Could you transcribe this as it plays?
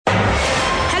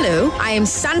Hello, I am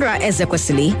Sandra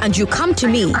Ezekwesili, and you come to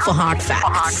me for hard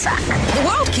facts. The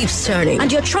world keeps turning,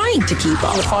 and you're trying to keep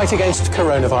up. The fight against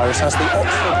coronavirus has the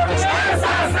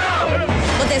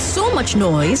But there's so much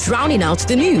noise drowning out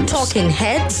the news. Talking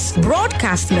heads,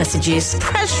 broadcast messages,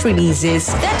 press releases.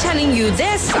 They're telling you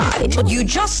their side, but you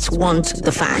just want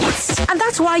the facts. And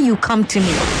that's why you come to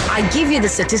me. I give you the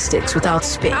statistics without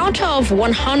spin. Out of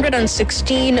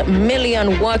 116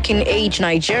 million working age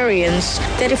Nigerians,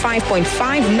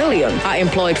 35.5 million are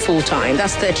employed full-time.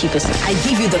 That's 30%. I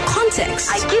give you the context.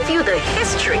 I give you the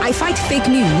history. I fight fake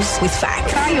news with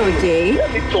facts. Kayode.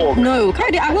 No,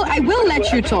 Kayode, I will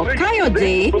let you talk.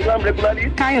 Kayode,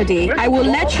 I will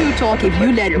let you talk if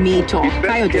you let me talk.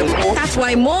 Kayode. That's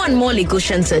why more and more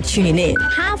Lagosians are tuning in.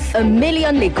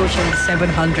 500,000 Lagosians.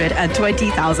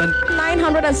 720,000.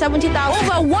 970,000.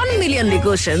 Over 1 million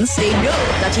Lagosians. They know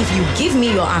that if you give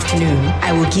me your afternoon,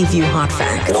 I will give you hard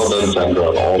facts. Well done, Sandra,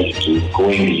 on all you do,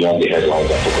 going beyond the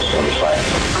headlines and focusing on the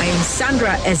facts. I am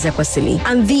Sandra Ezekwesili,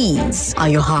 and these are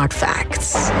your hard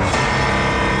facts.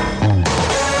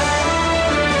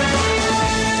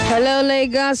 Hello,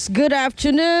 Lagos. Good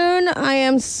afternoon. I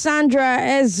am Sandra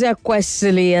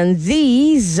Ezekwesili, and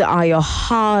these are your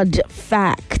hard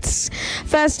facts.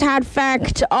 First hard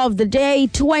fact of the day,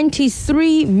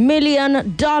 $23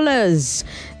 million.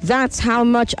 That's how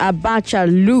much Abacha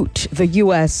loot the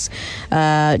U.S.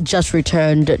 Just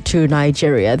returned to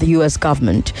Nigeria, the U.S.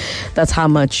 government. That's how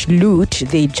much loot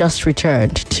they just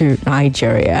returned to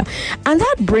Nigeria. And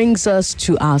that brings us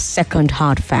to our second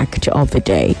hard fact of the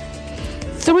day.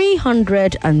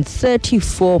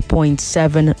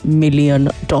 $334.7 million.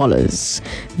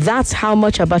 That's how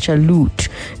much Abacha loot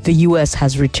the U.S.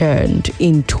 has returned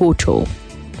in total.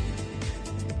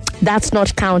 That's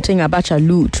not counting Abacha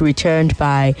loot returned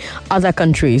by other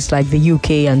countries like the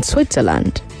UK and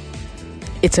Switzerland.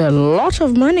 It's a lot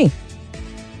of money.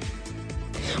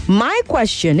 My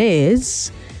question is,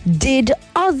 did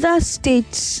other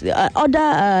states,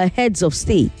 heads of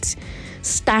state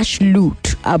stash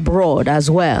loot abroad as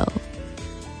well?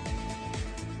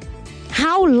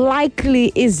 How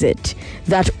likely is it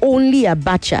that only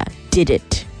Abacha did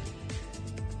it?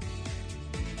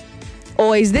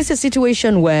 Or is this a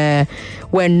situation where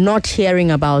we're not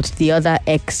hearing about the other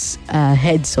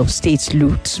heads of state's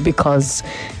loot because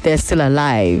they're still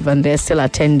alive and they're still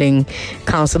attending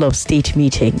Council of State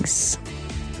meetings?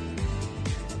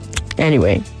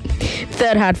 Anyway,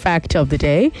 third hard fact of the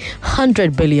day,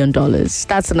 $100 billion.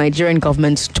 That's the Nigerian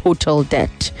government's total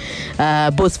debt,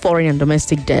 both foreign and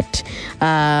domestic debt,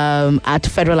 at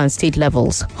federal and state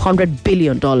levels, $100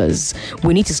 billion.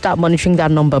 We need to start monitoring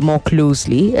that number more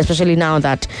closely, especially now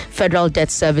that federal debt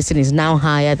servicing is now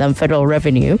higher than federal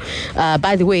revenue.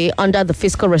 By the way, under the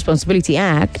Fiscal Responsibility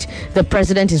Act, the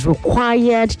president is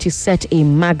required to set a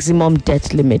maximum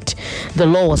debt limit. The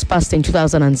law was passed in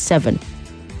 2007.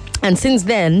 And since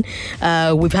then,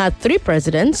 we've had 3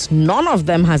 presidents. None of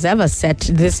them has ever set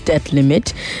this debt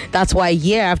limit. That's why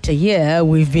year after year,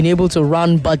 we've been able to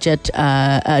run budget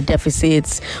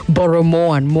deficits, borrow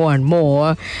more and more and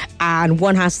more. And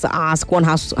one has to ask, one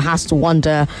has to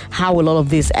wonder, how will all of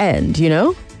this end, you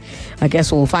know? I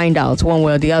guess we'll find out one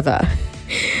way or the other.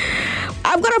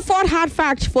 I've got a fourth hard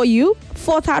fact for you.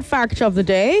 Fourth hard fact of the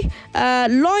day.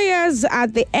 Lawyers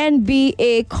at the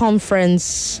NBA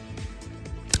conference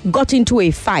got into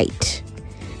a fight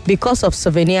because of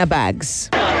souvenir bags.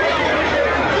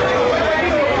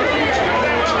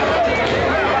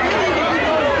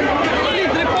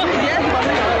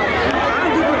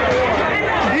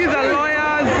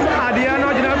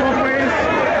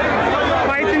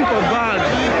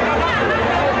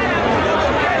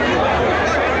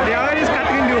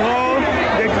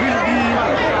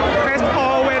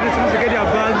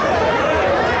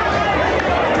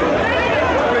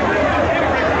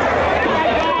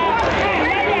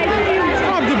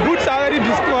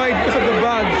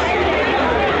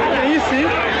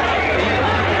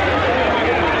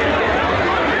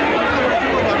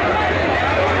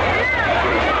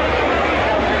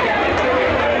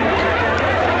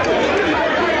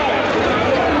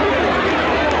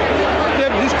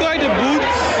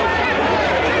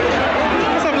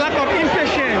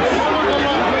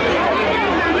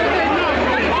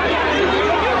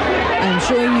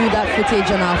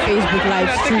 On our Facebook live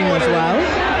stream as well.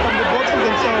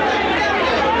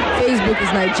 Facebook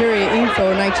is Nigeria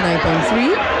Info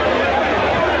 99.3.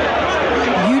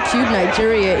 YouTube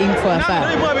Nigeria Info FM. Now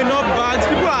people have enough bags.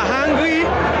 People are hungry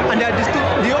and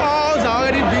the halls are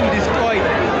already being destroyed.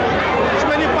 So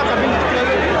many parts have been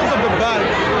destroyed because of the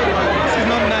bags. This is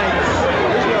not nice.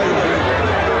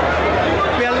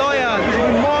 We are lawyers. We should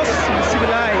be more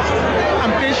civilized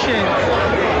and patient.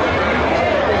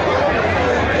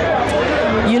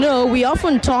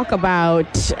 often talk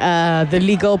about the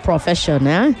legal profession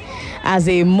as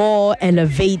a more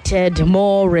elevated,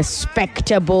 more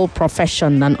respectable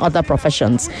profession than other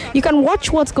professions. You can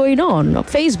watch what's going on.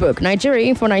 Facebook, Nigeria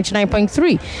Info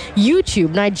 99.3.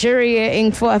 YouTube, Nigeria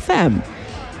Info FM.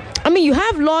 I mean, you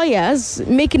have lawyers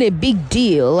making a big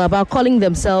deal about calling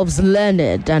themselves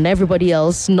learned and everybody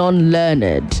else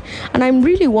non-learned. And I'm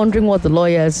really wondering what the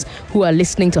lawyers who are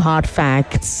listening to Hard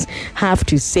Facts have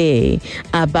to say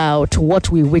about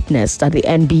what we witnessed at the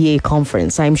NBA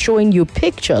conference. I'm showing you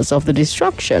pictures of the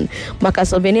destruction. Marcus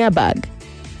Souvenir bag.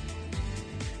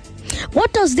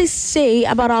 What does this say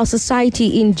about our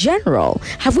society in general?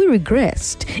 Have we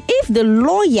regressed? If the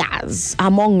lawyers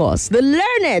among us, the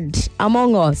learned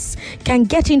among us, can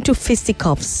get into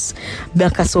fisticuffs,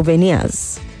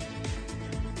 souvenirs,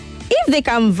 if they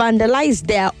can vandalize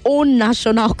their own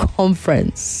national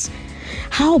conference,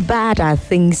 how bad are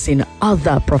things in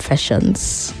other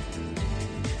professions?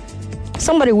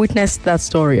 Somebody witnessed that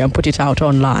story and put it out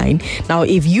online. Now,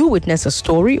 if you witness a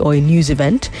story or a news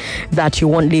event that you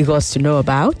want Lagos to know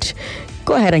about,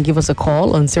 go ahead and give us a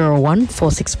call on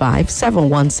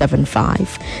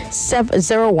 01465-7175.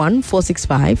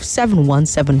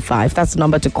 01465-7175. That's the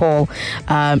number to call.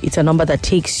 It's a number that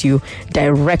takes you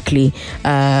directly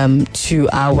to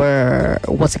our,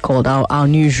 our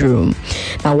newsroom.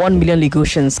 Now, 1 million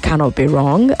Lagosians cannot be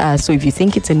wrong. So if you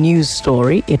think it's a news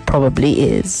story, it probably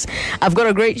is. I've got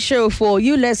a great show for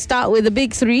you. Let's start with the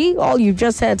big three. All you've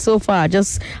just heard so far,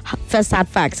 just first hard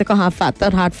fact, second hard fact,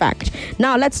 third hard fact.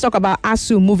 Now, let's talk about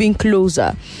ASUU moving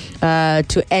closer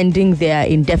to ending their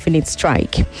indefinite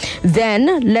strike.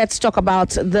 Then let's talk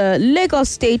about the Lagos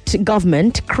state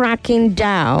government cracking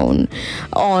down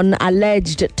on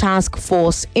alleged task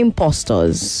force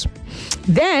imposters.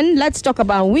 Then let's talk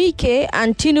about Wike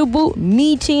and Tinubu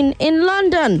meeting in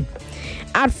London.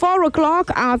 At 4 o'clock,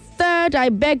 our third I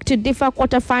Beg to Differ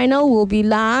quarterfinal will be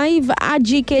live.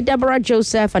 Ajike Deborah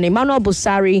Joseph and Emmanuel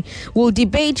Busari will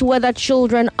debate whether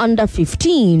children under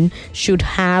 15 should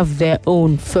have their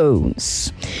own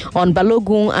phones. On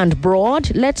Balogun and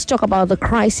Broad, let's talk about the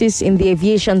crisis in the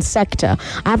aviation sector.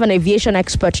 I have an aviation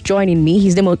expert joining me.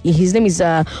 His name is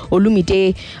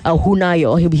Olumide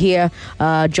Hunayo. He'll be here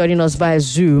joining us via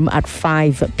Zoom at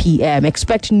 5 p.m.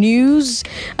 Expect news,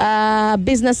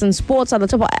 business and sports at the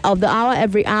top of the hour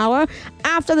every hour.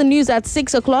 After the news at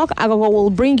 6 o'clock, Agogo will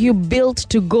bring you Built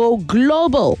to Go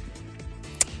Global.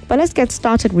 But let's get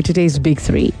started with today's Big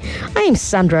Three. I am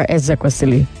Sandra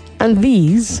Ezekwesili, and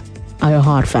these are your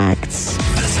Hard Facts.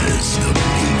 This is the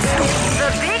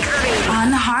Big Three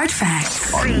on Hard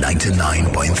Facts on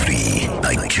 99.3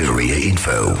 Nigeria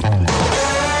Info.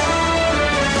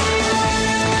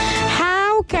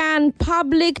 How can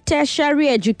public tertiary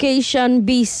education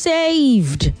be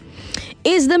saved?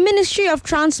 Is the Ministry of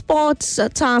Transport's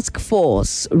task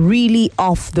force really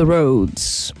off the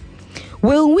roads?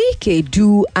 Will Wike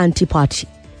do anti-party?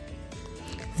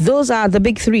 Those are the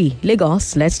big three.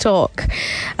 Lagos, let's talk.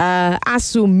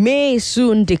 ASUU may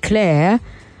soon declare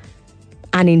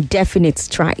an indefinite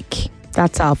strike.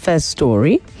 That's our first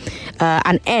story.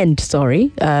 An end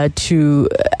to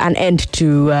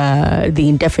the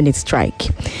indefinite strike.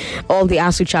 All the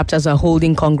ASUU chapters are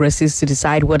holding congresses to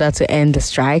decide whether to end the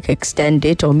strike, extend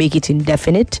it, or make it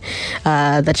indefinite.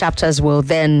 The chapters will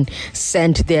then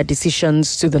send their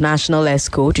decisions to the National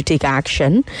ESCO to take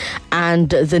action.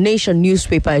 And the Nation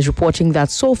newspaper is reporting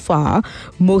that so far,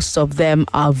 most of them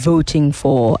are voting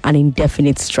for an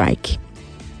indefinite strike.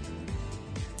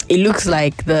 It looks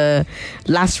like the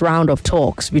last round of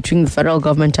talks between the federal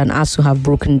government and ASUU have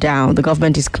broken down. The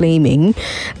government is claiming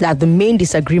that the main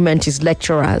disagreement is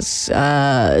lecturers,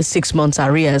 6 months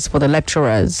arrears for the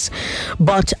lecturers.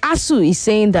 But ASUU is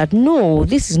saying that no,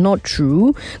 this is not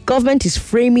true. Government is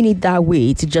framing it that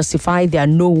way to justify their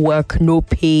no work, no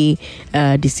pay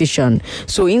decision.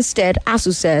 So instead,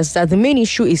 ASUU says that the main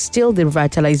issue is still the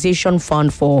revitalization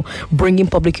fund for bringing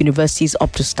public universities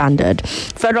up to standard.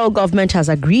 Federal government has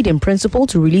agreed in principle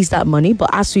to release that money, but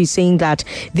ASUU is saying that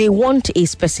they want a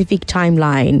specific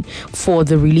timeline for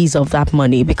the release of that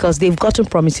money because they've gotten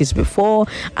promises before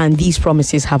and these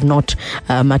promises have not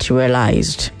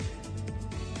materialized.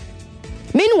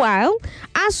 Meanwhile,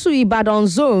 ASUU Ibadan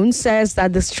Zone says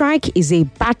that the strike is a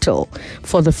battle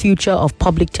for the future of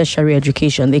public tertiary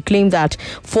education. They claim that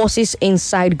forces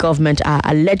inside government are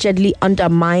allegedly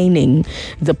undermining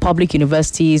the public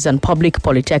universities and public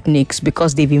polytechnics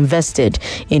because they've invested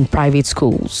in private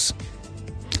schools.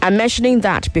 I'm mentioning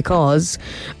that because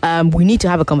we need to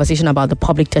have a conversation about the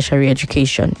public tertiary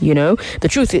education. You know, the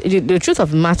truth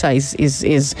of the matter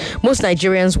is most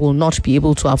Nigerians will not be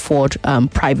able to afford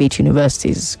private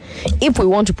universities. If we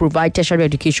want to provide tertiary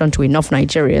education to enough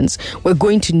Nigerians, we're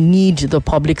going to need the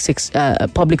public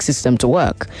system to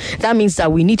work. That means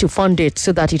that we need to fund it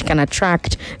so that it can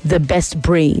attract the best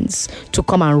brains to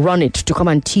come and run it, to come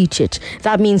and teach it.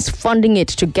 That means funding it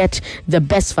to get the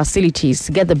best facilities,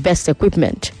 to get the best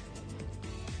equipment.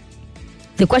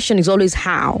 The question is always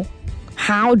how.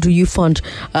 How do you fund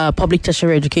public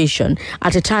tertiary education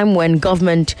at a time when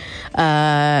government's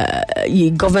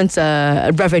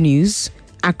revenues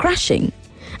are crashing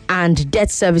and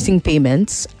debt servicing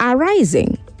payments are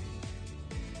rising?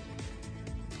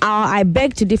 I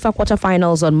beg to differ.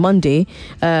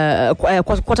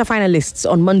 Quarterfinalists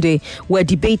on Monday were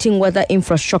debating whether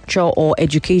infrastructure or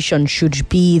education should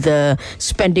be the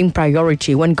spending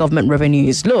priority when government revenue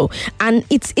is low. And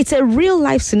it's a real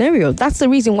life scenario. That's the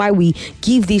reason why we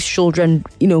give these children,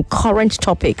 current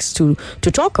topics to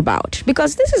talk about,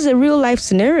 because this is a real life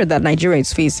scenario that Nigeria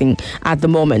is facing at the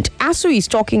moment. ASU is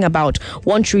talking about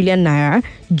 1 trillion naira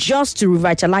just to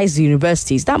revitalize the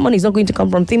universities. That money is not going to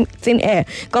come from thin air.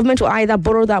 Government will either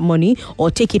borrow that money or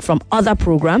take it from other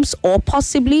programs, or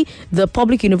possibly the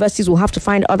public universities will have to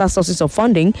find other sources of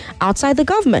funding outside the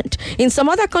government. In some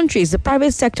other countries, the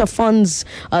private sector funds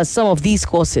some of these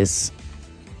courses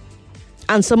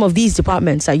and some of these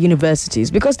departments at universities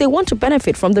because they want to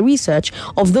benefit from the research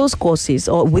of those courses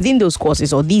or within those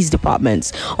courses or these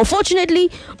departments. Unfortunately,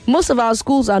 most of our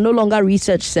schools are no longer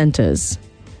research centers.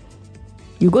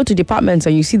 You go to departments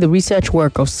and you see the research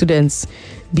work of students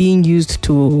being used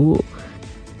to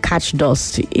catch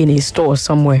dust in a store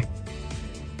somewhere.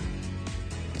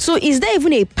 So is there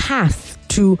even a path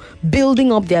to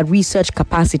building up their research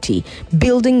capacity,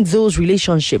 building those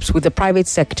relationships with the private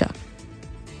sector?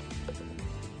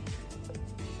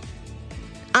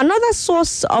 Another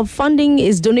source of funding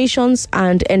is donations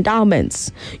and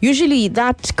endowments. Usually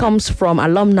that comes from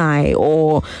alumni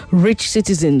or rich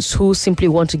citizens who simply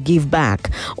want to give back,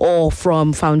 or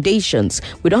from foundations.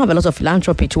 We don't have a lot of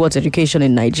philanthropy towards education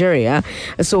in Nigeria,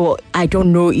 so I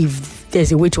don't know if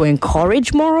there's a way to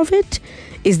encourage more of it.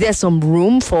 Is there some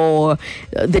room for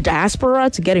the diaspora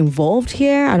to get involved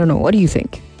here? I don't know. What do you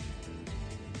think?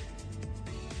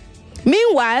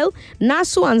 Meanwhile,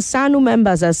 NASU and SANU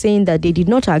members are saying that they did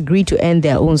not agree to end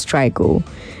their own strike.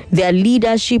 Their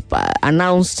leadership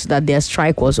announced that their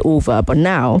strike was over, but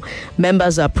now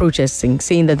members are protesting,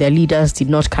 saying that their leaders did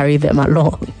not carry them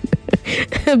along.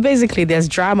 Basically, there's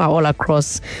drama all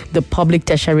across the public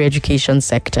tertiary education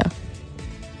sector.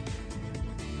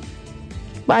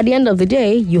 But at the end of the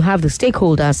day, you have the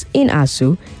stakeholders in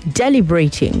ASU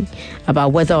deliberating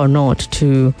about whether or not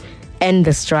to end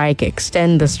the strike,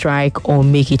 extend the strike, or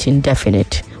make it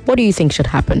indefinite. What do you think should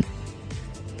happen?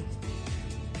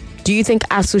 Do you think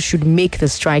ASU should make the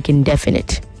strike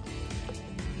indefinite?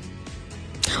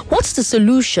 What's the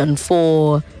solution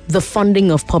for the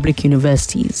funding of public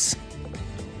universities?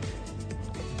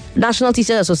 National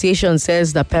Teachers Association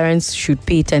says that parents should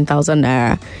pay 10,000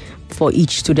 naira for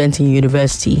each student in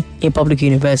public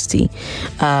university,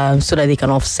 so that they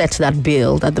can offset that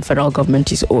bill that the federal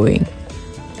government is owing.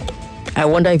 I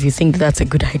wonder if you think that's a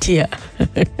good idea.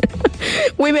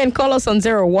 Women, call us on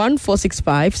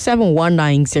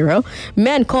 01465-7190.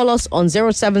 Men, call us on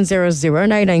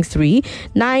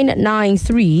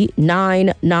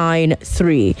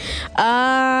 0700-993-993.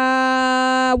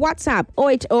 WhatsApp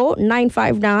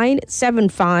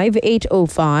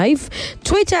 080-959-75805.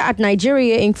 Twitter at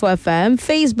Nigeria Info FM.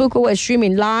 Facebook, we're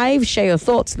streaming live. Share your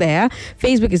thoughts there.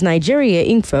 Facebook is Nigeria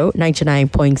Info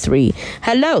 99.3.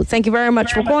 Hello, thank you very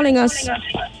much for calling us.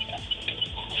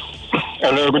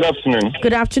 Hello, good afternoon.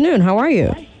 Good afternoon. How are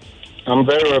you? I'm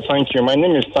very well, thank you. My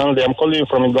name is Stanley. I'm calling you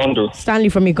from Igondo. Stanley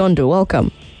from Igondo.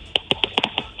 Welcome.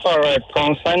 All right.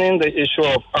 Concerning the issue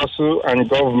of ASU and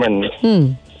government,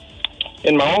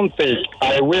 in my own take,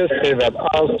 I will say that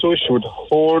ASU should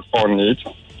hold on it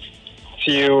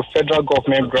till federal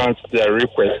government grants their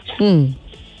request.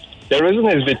 The reason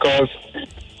is because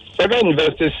federal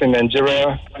universities in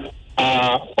Nigeria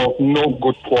are of no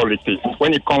good quality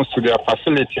when it comes to their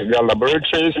facilities, their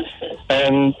laboratories,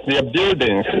 and their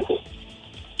buildings.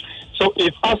 So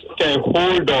if us can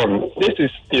hold on, this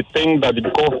is a thing that the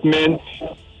government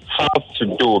have to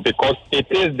do, because it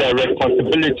is their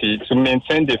responsibility to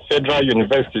maintain the federal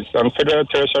universities and federal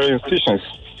tertiary institutions.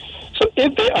 So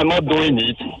if they are not doing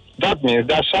it, that means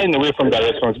they're shying away from their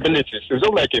responsibilities. It's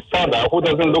not like a father who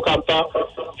doesn't look after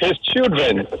his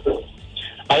children.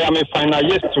 I am a final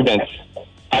year student.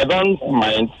 I I don't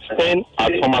mind staying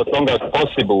at home as long as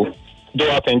possible, though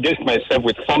I've engaged myself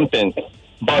with something.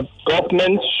 But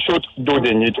government should do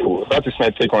the needful. That is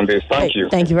my take on this. Thank you.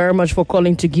 Thank you very much for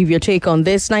calling to give your take on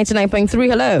this. 99.3,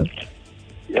 hello.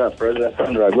 Yeah, President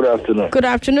Sandra, good afternoon. Good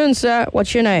afternoon, sir.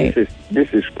 What's your name? This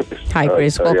is Chris. Hi,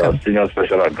 Chris. Welcome. Senior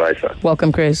Special Advisor.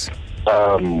 Welcome, Chris.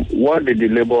 What did the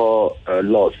labor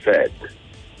law said?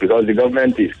 Because the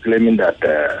government is claiming that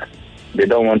they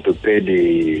don't want to pay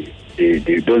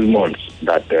those months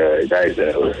that there is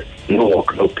no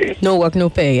work, no pay. No work, no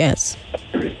pay, yes.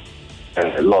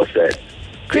 Law said.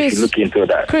 Chris, look into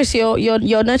that. Chris,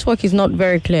 your network is not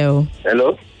very clear.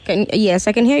 Hello? Yes,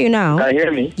 I can hear you now. Can you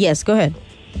hear me? Yes, go ahead.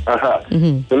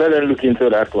 Mm-hmm. So let them look into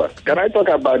that one. Can I talk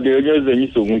about the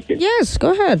Onyozo? Yes,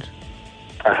 go ahead.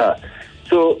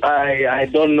 So I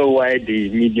don't know why the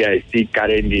media is still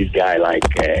carrying this guy like...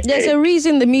 There's a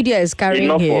reason the media is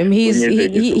carrying him.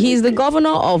 He's the governor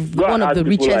of one of the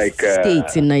richest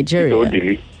states in Nigeria.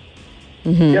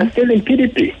 They're still in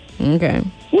PDP. Okay.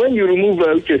 When you remove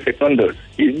Uche Secondus,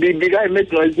 the guy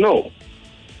makes noise, no.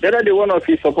 The other day, one of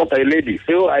his supporters, a lady,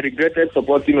 so I regretted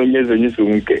supporting Onyezo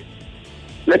Nyesom.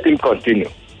 Let him continue.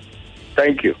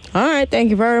 Thank you. All right, thank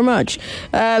you very much.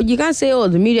 You can't say,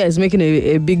 the media is making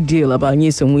a big deal about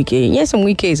Nyesom Wike. Nyesom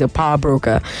Wike is a power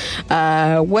broker.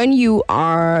 When you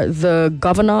are the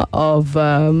governor of,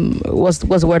 what's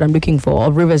the word I'm looking for,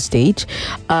 of Rivers State,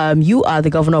 you are the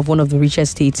governor of one of the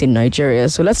richest states in Nigeria.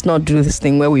 So let's not do this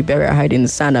thing where we bury our head in the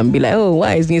sand and be like,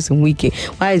 why is Nyesom Wike?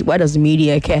 Why does the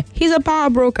media care? He's a power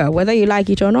broker, whether you like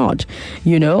it or not,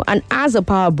 and as a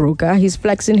power broker, he's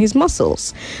flexing his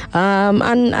muscles.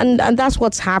 And that's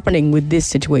what's happening with this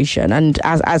situation. And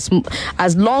as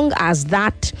long as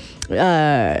that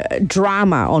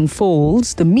drama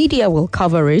unfolds, the media will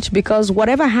cover it, because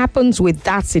whatever happens with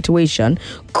that situation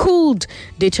could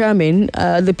determine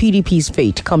the PDP's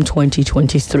fate come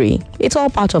 2023. It's all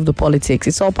part of the politics.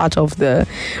 It's all part of the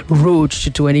road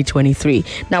to 2023.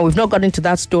 Now, we've not gotten into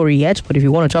that story yet, but if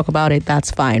you want to talk about it, that's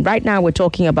fine. Right now, we're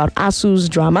talking about ASU's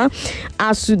drama.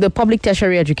 ASU, the public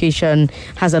tertiary education,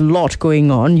 has a lot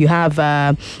going on. You have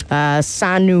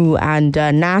SANU and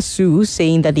NASU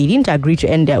saying that they didn't agree to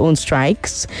end their own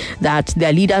strikes, that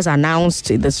their leaders announced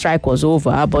the strike was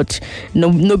over, but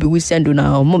nobody will send you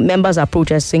now. Members are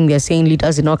protesting. They're saying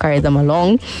leaders did not carry them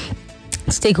along.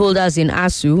 Stakeholders in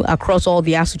ASU, across all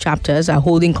the ASU chapters, are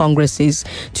holding congresses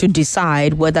to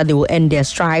decide whether they will end their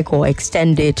strike or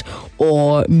extend it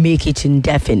or make it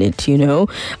indefinite. The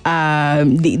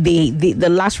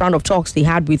last round of talks they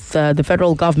had with the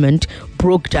federal government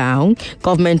broke down.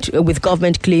 Government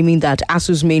claiming that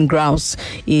ASU's main grouse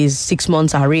is 6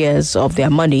 months arrears of their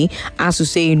money. ASU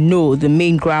saying no, the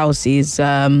main grouse is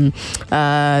the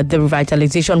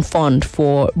revitalization fund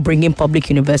for bringing public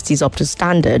universities up to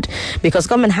standard, because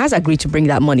government has agreed to bring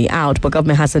that money out, but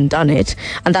government hasn't done it,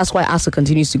 and that's why ASU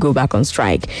continues to go back on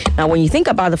strike. Now, when you think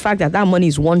about the fact that money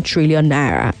is 1 trillion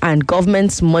naira and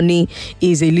government's money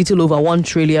is a little over 1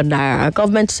 trillion naira,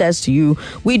 government says to you,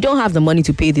 we don't have the money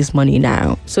to pay this money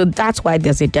now. So that's why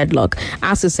there's a deadlock.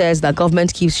 ASU says that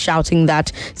government keeps shouting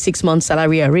that 6 months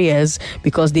salary arrears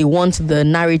because they want the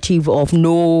narrative of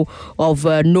no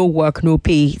work, no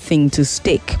pay thing to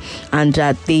stick, and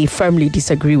they firmly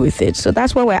disagree with it. So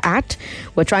that's where we're at.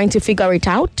 We're trying to figure it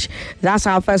out. That's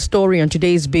our first story on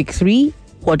today's Big Three.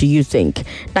 What do you think?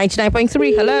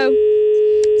 99.3, hello.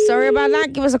 Sorry about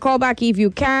that. Give us a call back if you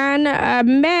can.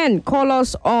 Men, call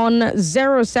us on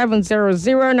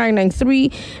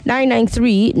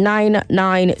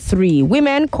 0700-993-993.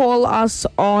 Women, call us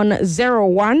on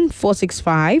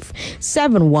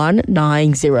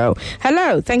 01-465-7190.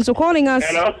 Hello. Thanks for calling us.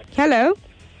 Hello.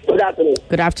 Good afternoon.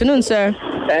 Good afternoon, sir.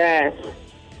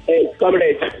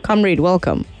 Comrade,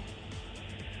 welcome.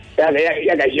 I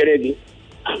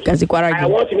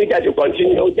want to meet you to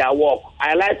continue their work.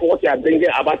 I like what you are bringing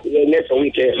about the next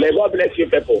week. May God bless you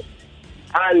people.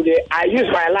 And I use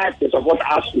my life to support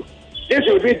ASU. This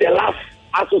will be the last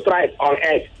ASU strike on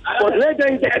earth. But let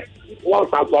them get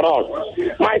once and for all.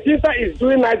 My sister is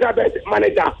doing Niger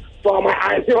manager for my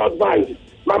auntie husband,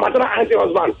 my maternal auntie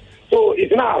husband. So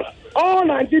it's now all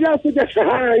Nigerian students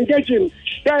are engaging.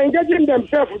 They are engaging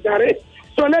themselves with their race.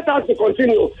 So let us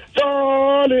continue.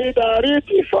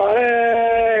 Solidarity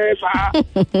forever.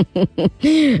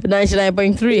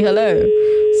 99.3, hello.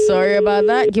 Sorry about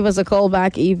that. Give us a call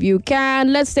back if you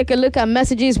can. Let's take a look at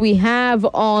messages we have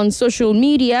on social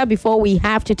media before we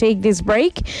have to take this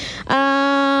break.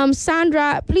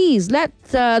 Sandra, please let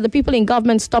the people in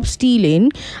government stop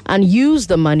stealing and use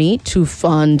the money to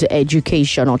fund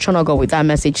education. Or Chonogo with that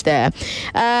message there.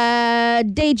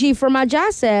 Deji from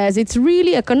Aja says it's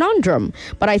really a conundrum,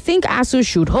 but I think ASU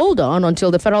should hold on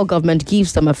until the federal government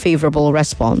gives them a favorable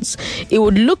response. It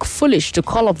would look foolish to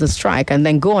call off the strike and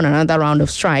then go on another round of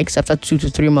strikes after 2 to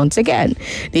 3 months again.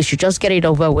 They should just get it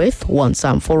over with once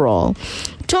and for all.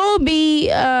 Toby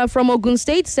from Ogun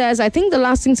State says, I think the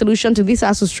lasting solution to this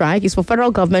ASU strike is for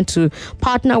federal government to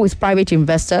partner with private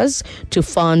investors to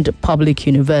fund public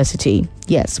university.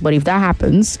 Yes, but if that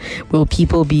happens, will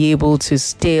people be able to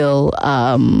still,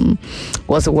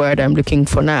 what's the word I'm looking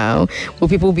for now? Will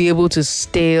people be able to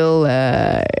still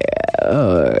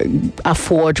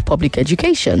afford public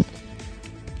education?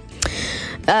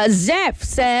 Zeph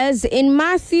says, in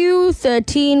Matthew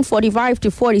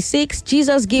 13:45-46,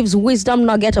 Jesus gives wisdom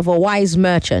nugget of a wise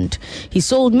merchant. He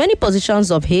sold many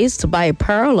possessions of his to buy a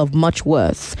pearl of much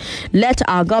worth. Let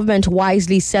our government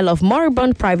wisely sell off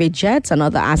moribund private jets and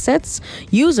other assets,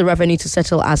 use the revenue to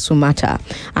settle ASU matter.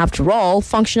 After all,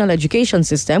 functional education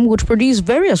system would produce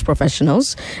various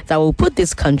professionals that will put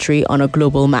this country on a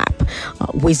global map.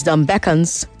 Wisdom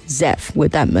beckons. Zeph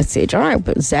with that message. All right,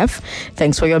 Zeph,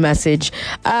 thanks for your message.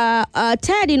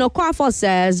 Ted in Okwafo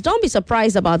says, don't be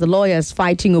surprised about the lawyers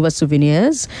fighting over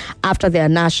souvenirs after their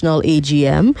national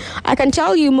AGM. I can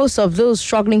tell you most of those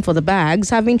struggling for the bags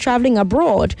have been traveling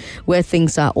abroad where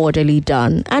things are orderly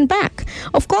done and back.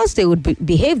 Of course, they would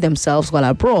behave themselves while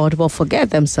abroad, but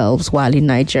forget themselves while in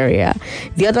Nigeria.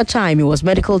 The other time, it was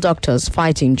medical doctors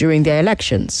fighting during their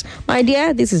elections. My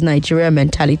dear, this is Nigeria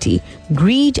mentality.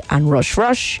 Greed and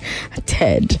rush.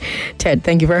 Ted,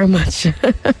 thank you very much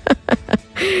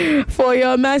for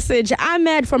your message.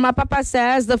 Ahmed from Apapa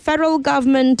says the federal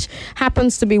government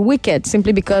happens to be wicked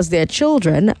simply because their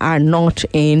children are not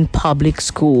in public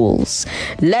schools.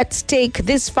 Let's take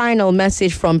this final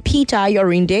message from Peter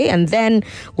Yorinde and then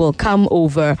we'll come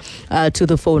over to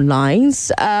the phone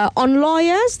lines. On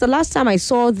lawyers, the last time I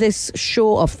saw this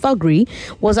show of thuggery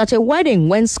was at a wedding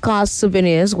when scarce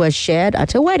souvenirs were shared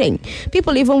at a wedding.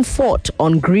 People even fought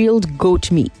on grilled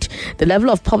goat meat. The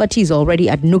level of poverty is already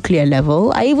at nuclear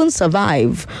level. I even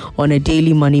survive on a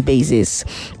daily money basis.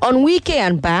 On Wike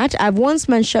and Bat, I've once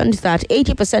mentioned that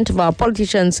 80% of our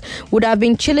politicians would have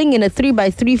been chilling in a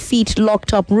 3x3 feet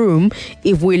locked up room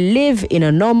if we live in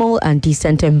a normal and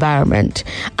decent environment.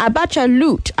 Abacha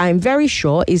loot, I'm very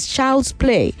sure, is child's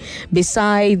play.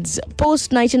 Besides,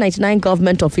 post-1999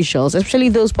 government officials, especially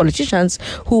those politicians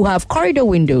who have corridor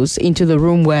windows into the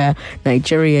room where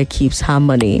Nigeria keeps her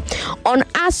money. On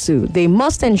ASU, they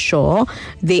must ensure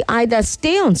they either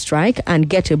stay on strike and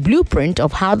get a blueprint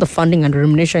of how the funding and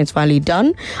remuneration is finally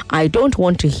done. I don't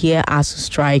want to hear ASU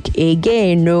strike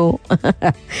again, no.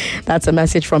 That's a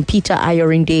message from Peter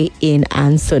Ayorinde in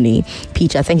Anthony.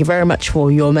 Peter, thank you very much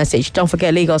for your message. Don't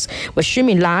forget, Lagos, we're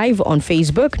streaming live on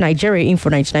Facebook, Nigeria Info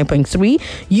 99.3,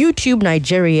 YouTube,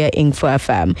 Nigeria Info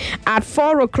FM. At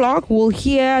 4 o'clock, we'll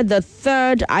hear the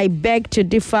third I Beg to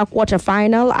Differ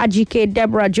quarterfinal. Ajike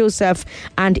Deborah Joseph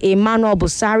and Emmanuel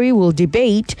Busari will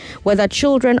debate whether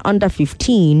children under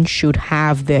 15 should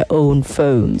have their own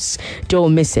phones.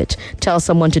 Don't miss it. Tell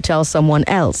someone to tell someone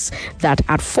else that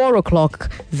at 4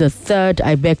 o'clock, the third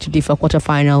I Beg to Differ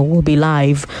quarterfinal will be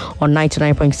live on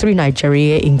 99.3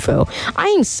 Nigeria Info.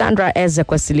 I'm Sandra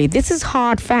Ezekwesili. This is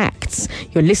Hard Facts.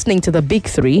 You're listening to the Big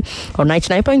Three on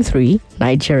 99.3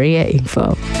 Nigeria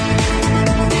Info.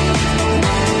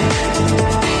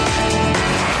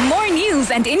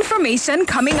 And information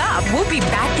coming up. We'll be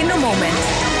back in a moment.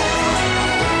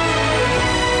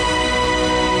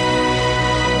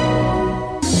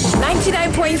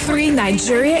 .3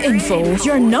 Nigeria Info,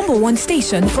 your number one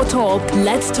station for talk.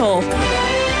 Let's talk.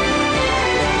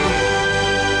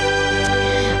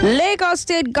 Lagos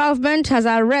State government has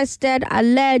arrested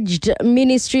alleged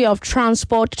Ministry of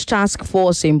Transport Task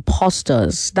Force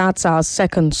imposters. That's our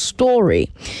second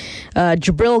story.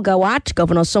 Jibril Gawat,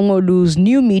 Governor Sanwo-Olu's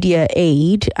new media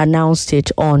aide, announced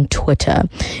it on Twitter.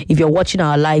 If you're watching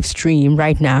our live stream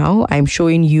right now, I'm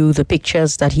showing you the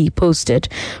pictures that he posted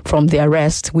from the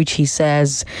arrest, which he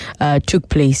says took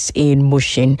place in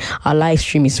Mushin. Our live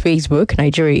stream is Facebook,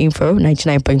 Nigeria Info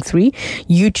 99.3,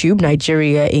 YouTube,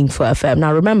 Nigeria Info FM.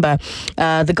 Now remember,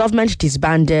 The government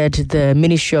disbanded the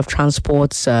Ministry of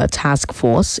Transport's task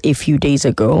force a few days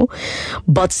ago.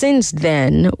 But since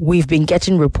then, we've been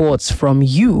getting reports from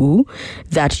you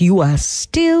that you are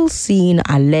still seeing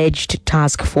alleged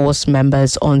task force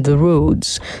members on the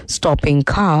roads stopping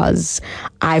cars.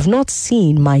 I've not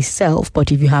seen myself,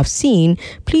 but if you have seen,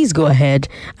 please go ahead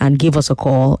and give us a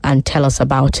call and tell us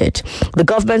about it. The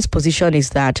government's position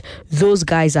is that those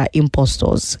guys are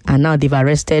impostors, and now they've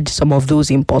arrested some of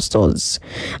those impostors,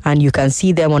 and you can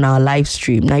see them on our live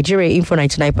stream. Nigeria Info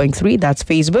 99.3, that's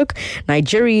Facebook.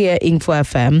 Nigeria Info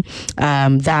FM,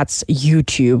 that's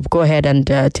YouTube. Go ahead and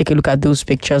take a look at those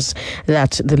pictures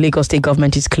that the Lagos State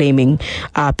government is claiming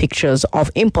are pictures of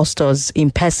impostors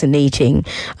impersonating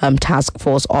task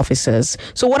force officers.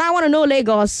 So what I want to know,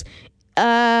 Lagos,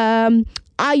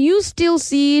 are you still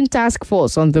seeing task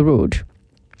force on the road?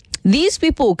 These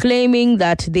people claiming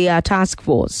that they are task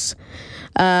force,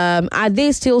 are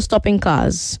they still stopping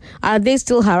cars? Are they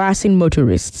still harassing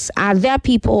motorists? Are there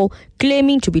people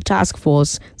claiming to be task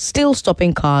force still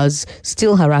stopping cars,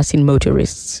 still harassing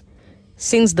motorists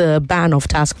since the ban of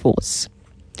task force?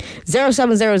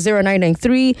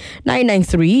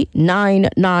 0700-993-993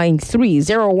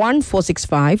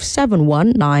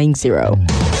 014657190.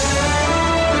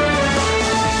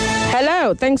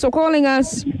 Hello, thanks for calling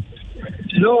us.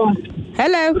 Hello.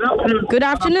 Hello. Good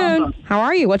afternoon. How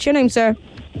are you? What's your name, sir?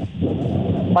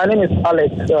 My name is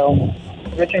Alex.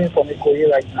 Reaching from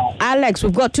Ikoyi right now. Alex,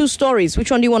 we've got two stories.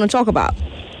 Which one do you want to talk about?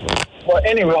 Well,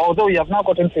 anyway, although you have not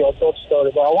gotten to your third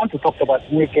story, but I want to talk about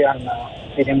Wike and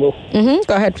Idimbo.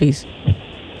 Go ahead, please.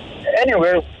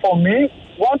 Anyway, for me,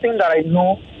 one thing that I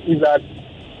know is that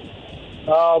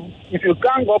if you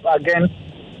gang up against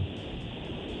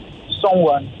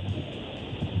someone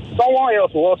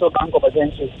else will also gang up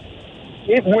against you.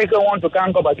 If Wike want to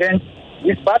gang up against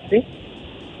this party,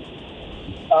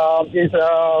 is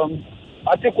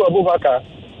Atiku Abubakar,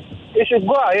 he should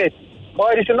go ahead,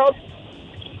 but he should not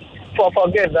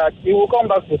forget that he will come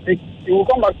back to seek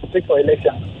for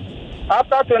election.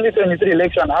 After 2023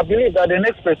 election, I believe that the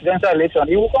next presidential election,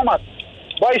 he will come out.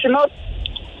 But he should not,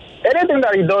 anything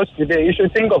that he does today, he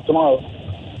should think of tomorrow.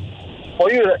 For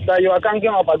you, that you are ganging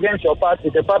up against your party,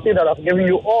 the party that has given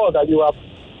you all that you have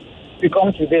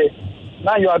become today.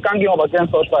 Now you are ganging up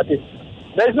against such parties.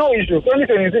 There is no issue.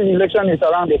 2023 election is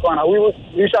around the corner. We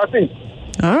shall see.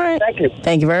 All right. Thank you.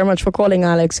 Thank you very much for calling,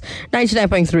 Alex.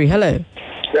 99.3, hello.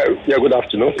 Yeah, good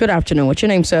afternoon. Good afternoon. What's your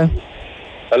name, sir?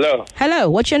 Hello. Hello.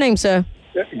 What's your name, sir?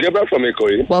 Yeah, Gabriel from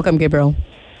Ikoyi. Welcome, Gabriel.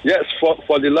 Yes,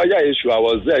 for the lawyer issue, I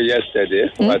was there yesterday.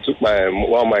 I took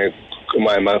one of my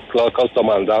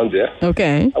customers down there.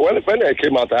 Okay. When I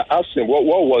came out, I asked him what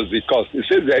was the cost. He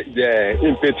said that they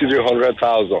paid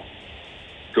 300,000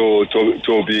 to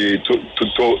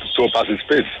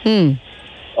participate.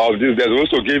 Of this, they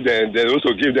also give them complete.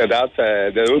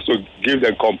 They also give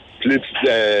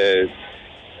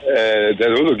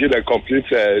them complete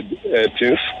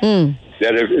things.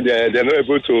 They're not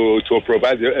able to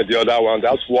provide the other one.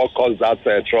 That's what caused that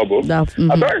trouble. I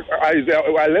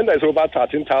learned there's over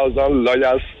 13,000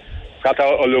 lawyers scattered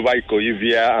all over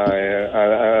Ikoyi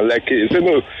and Lekki. So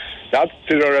no, that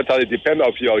 300,000 depends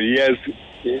on your years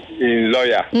in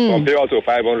lawyer. Compare to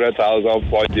 500,000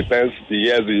 for it depends the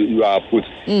years you are put.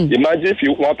 Imagine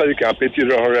if one person can pay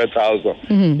 300,000.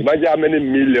 Imagine how many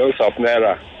millions of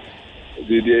naira.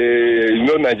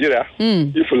 Nigeria.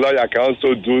 If a lawyer can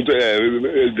also do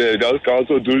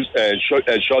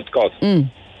shortcut.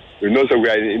 We know so we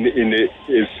are in a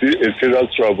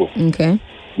serious trouble. Okay.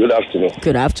 Good afternoon.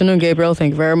 Good afternoon, Gabriel.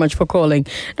 Thank you very much for calling.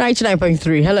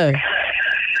 99.3. Hello.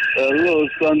 Hello,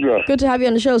 Sandra. Good to have you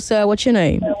on the show, sir. What's your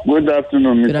name? Good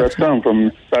afternoon, Mr. Sam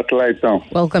from Satellite Town.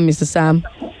 Welcome, Mr. Sam.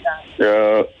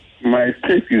 My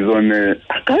stake is on. I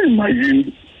can't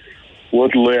imagine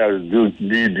what lawyers did,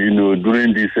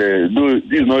 during this.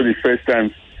 This is not the first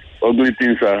time ugly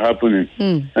things are happening.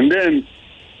 And then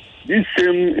this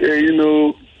same,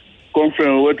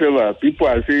 conference, whatever, people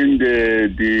are saying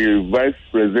the vice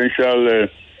presidential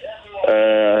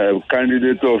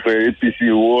candidate of APC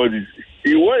award.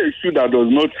 It was a shoe that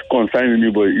does not concern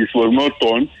anybody. It was not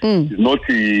torn. It's not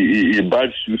a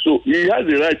bad shoe. So he has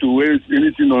the right to wear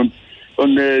anything on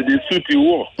the suit he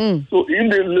wore. So in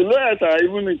the lawyers are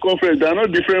even in conference, they are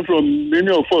not different from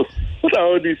many of us. What are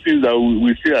all these things that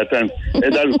we say at times,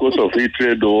 either because of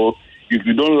hatred or if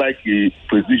you don't like a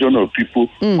position of people,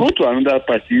 go to another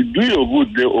party, do your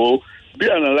vote there, or be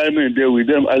an alignment there with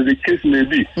them, as the case may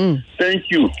be.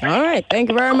 Thank you. All right. Thank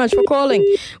you very much for calling.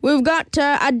 We've got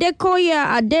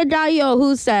Adekoya Adedayo,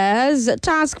 who says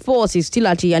task force is still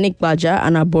at Yannick Baja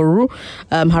and Aboru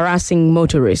harassing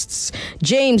motorists.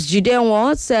 James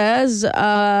Jidenwa says,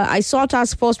 I saw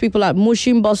task force people at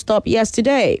Mushin bus stop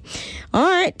yesterday. All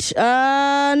right.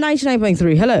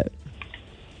 99.3. Hello.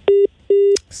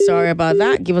 Sorry about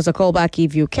that. Give us a call back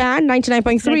if you can.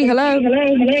 99.3. Hello.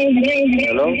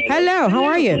 Hello. Hello. How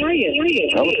are you?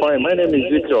 I'm fine. My name is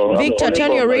Victor. Victor,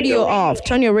 turn your radio off.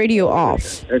 Turn your radio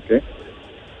off. Okay.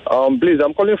 Please,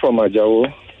 I'm calling from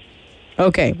Ajao.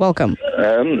 Okay. Welcome.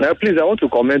 Please, I want to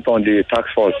comment on the task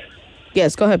force.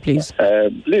 Yes, go ahead, please.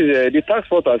 Please, the task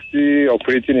force are still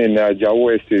operating in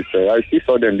Ajao Estate. I still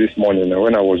saw them this morning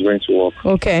when I was going to work.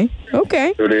 Okay.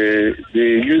 So they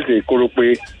use the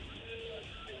Korope.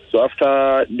 So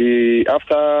after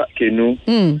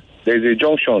Kenu, there's a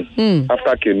junction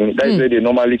after Kenu. That is where they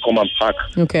normally come and park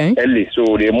early.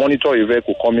 So they monitor a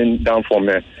vehicle coming down from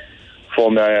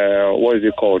what is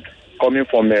it called? Coming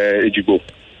from Ejibo.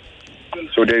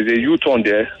 So there's a U-turn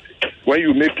there. When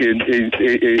you make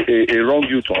a wrong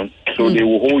U-turn, so they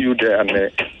will hold you there and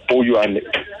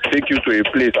take you to a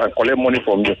place and collect money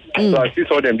from you. So I still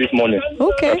saw them this morning.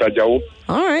 Okay. At Ajao.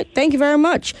 All right. Thank you very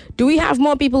much. Do we have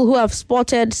more people who have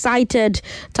cited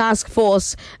task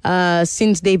force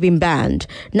since they've been banned?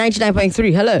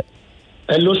 99.3. Hello.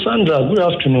 Hello, Sandra. Good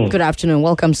afternoon. Good afternoon.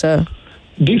 Welcome, sir.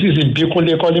 This is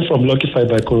Ibikunle calling from Lucky Five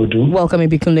by Korodu. Welcome,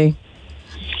 Ibikunle.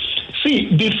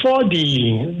 See,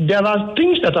 there are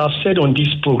things that I've said on this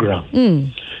program.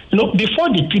 Before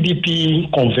the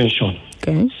PDP convention,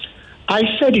 I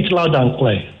said it loud and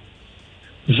clear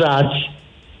that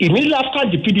immediately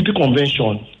after the PDP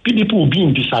convention, PDP will be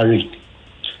in disarray.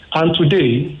 And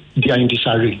today, they are in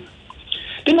disarray.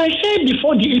 Then I said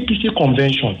before the APC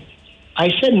convention, I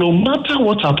said no matter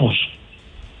what happens,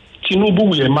 Tinubu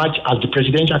will emerge as the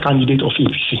presidential candidate of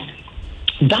APC.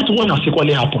 That one has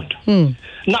equally happened.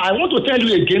 Now, I want to tell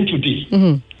you again today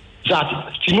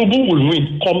that Tinubu will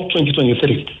win come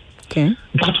 2023. Okay.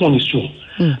 That one is true.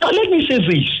 Now, let me say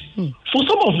this. For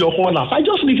some of your callers, I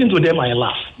just listen to them, I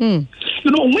laugh. When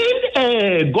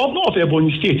governor of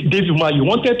Ebonyi State, David Umahi,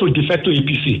 wanted to defect to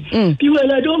APC, people were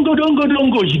like, don't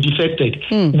go, he defected.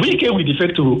 Wike will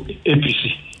defect to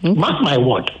APC. Mark my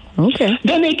word. Okay.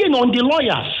 Then again, on the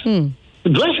lawyers,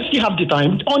 do I still have the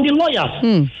time? On the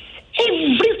lawyers,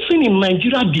 everything in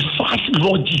Nigeria defies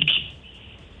logic.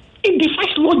 It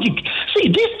defies logic. See,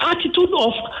 this attitude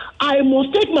of I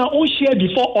must take my own share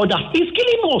before others is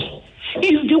killing us.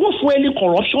 It's the one fueling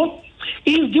corruption.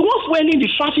 It's the one fueling the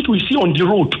traffic we see on the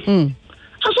road. And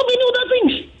so many other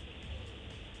things.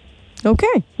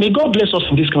 Okay. May God bless us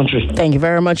in this country. Thank you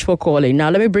very much for calling. Now,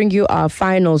 let me bring you our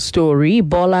final story.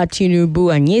 Bola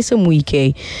Tinubu and Nyesom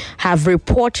Wike have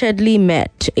reportedly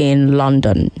met in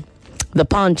London. The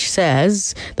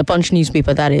Punch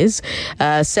newspaper that is,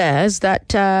 says that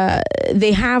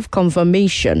they have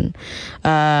confirmation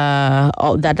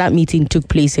that meeting took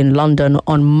place in London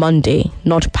on Monday,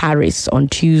 not Paris on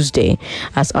Tuesday,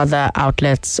 as other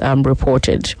outlets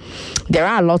reported. There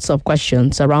are lots of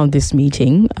questions around this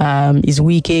meeting. Is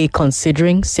Wike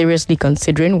seriously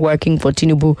considering working for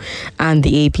Tinubu and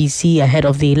the APC ahead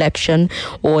of the election,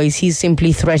 or is he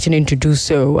simply threatening to do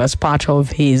so as part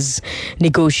of his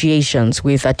negotiations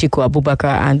with Atiku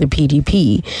Abubakar and the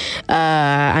PDP?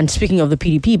 And speaking of the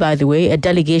PDP, by the way, a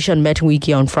delegation met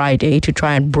Wike on Friday to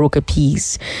try and broker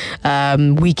peace.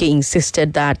 Wike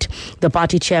insisted that the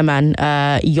party chairman,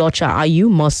 Iyorchia Ayu,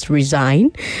 must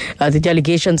resign. The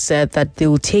delegation said that they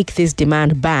will take this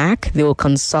demand back, they will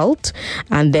consult,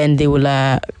 and then they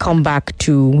will come back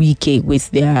to Wike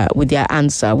with their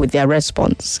answer, with their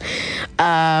response.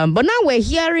 But now we're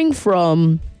hearing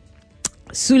from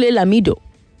Sule Lamido.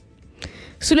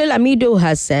 Sule Lamido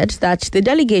has said that the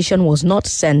delegation was not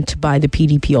sent by the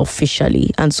PDP officially,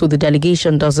 and so the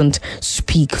delegation doesn't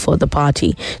speak for the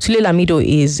party. Sule Lamido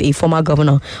is a former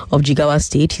governor of Jigawa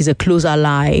State. He's a close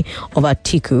ally of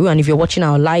Atiku, and if you're watching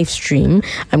our live stream,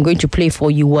 I'm going to play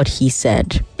for you what he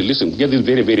said. Listen, get this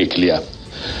very, very clear.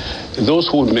 Those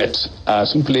who met are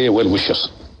simply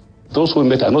well-wishers. Those who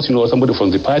met are not, somebody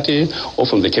from the party or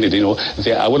from the candidate.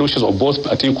 They are well-wishers of both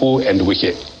Atiku and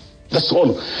Wike. That's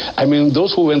all. I mean,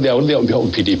 those who went there on behalf of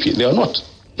PDP, they are not.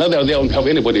 Now they are there on behalf of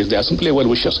anybody. They are simply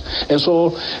well-wishers. And so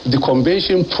the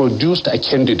convention produced a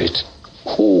candidate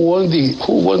who won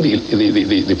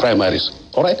the primaries.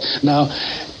 All right? Now,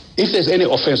 If there's any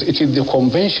offense, it is the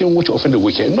convention which offended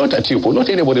Wike, not Atiku, not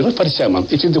anybody, not party chairman.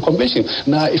 It is the convention.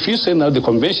 Now, if you say now the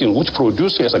convention which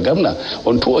produced you as a governor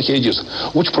on 2 occasions,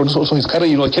 which produced also his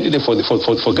current candidate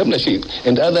for governorship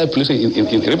and other places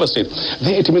in River State,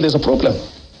 then it means there's a problem.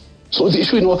 So the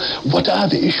issue, what are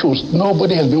the issues?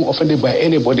 Nobody has been offended by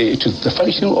anybody. It is the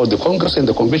function of the Congress and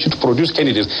the convention to produce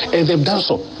candidates, and they've done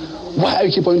so. Why are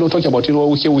you keep on talking about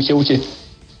Wike?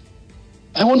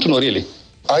 I want to know really.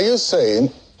 Are you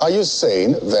saying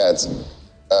that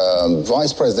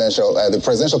the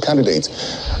presidential candidate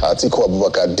Atiku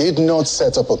Abubakar did not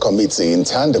set up a committee in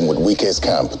tandem with Wike's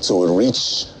camp to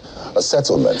reach a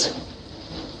settlement?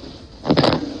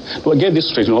 To get this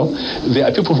straight, there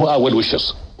are people who are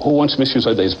well-wishers who want to make sure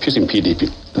that there is peace in PDP.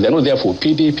 They're not there for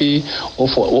PDP or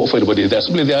for anybody. They're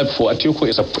simply there for Atiku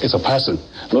as a person,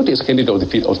 not as a candidate of the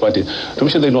party. To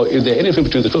make sure they know if there's anything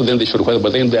between the two, then they should require,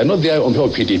 but then they're not there on behalf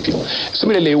of PDP.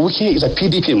 Similarly, Wike is a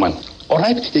PDP man. All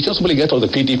right? You can simply get on the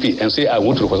PDP and say, I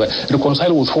want to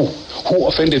reconcile with who? Who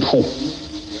offended who?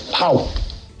 How?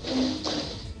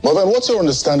 Well, then what's your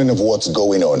understanding of what's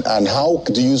going on, and how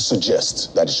do you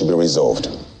suggest that it should be resolved?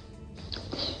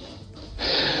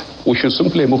 We should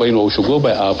simply move on, we should go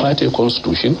by our party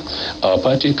constitution, our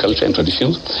party culture and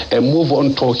traditions, and move on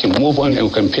and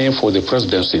campaign for the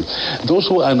presidency. Those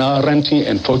who are now ranting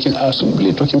and talking are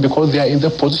simply talking because they are in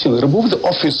the position. Remove the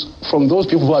office from those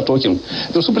people who are talking.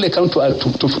 They'll simply come to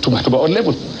my own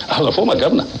level. As a former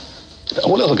governor,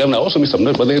 all as a governor, also Mr.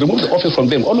 Mnot, but they remove the office from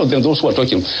them. All of them, those who are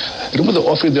talking, remove the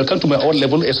office, they'll come to my own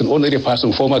level as an ordinary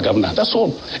person, former governor. That's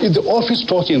all. If the office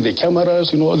talking, the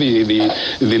cameras, the neon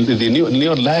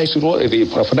lights, the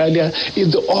paraphernalia,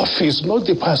 it's the office, not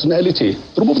the personality.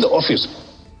 Remove the office.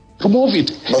 Remove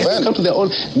it. But then, come to their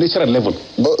own natural level.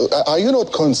 But are you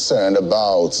not concerned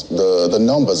about the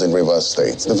numbers in Rivers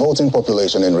State, the voting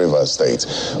population in Rivers State?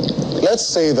 Let's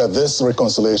say that this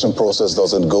reconciliation process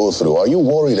doesn't go through. Are you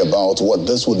worried about what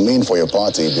this would mean for your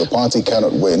party if your party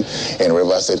cannot win in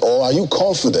Rivers State? Or are you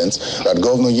confident that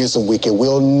Governor Nyesom Wike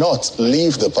will not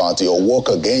leave the party or work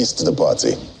against the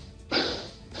party?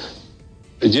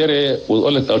 Jerry,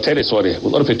 I'll tell you, sorry,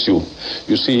 with all of it, you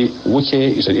see,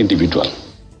 Wike is an individual.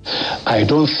 I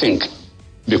don't think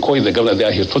because the governor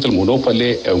there has total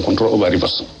monopoly and control over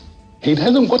Rivers. He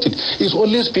hasn't got it. He's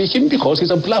only speaking because he's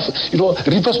a bluff.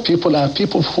 Rivers people are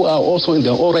people who are also in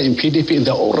the aura in PDP, in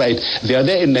the all right. They are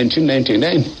there in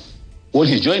 1999 when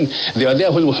he joined. They are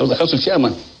there when he was the council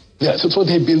chairman. So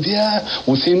they've been there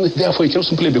with him. Therefore, he can't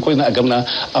simply because a governor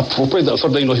appropriate the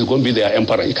authority, he's going to be their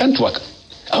emperor. It can't work.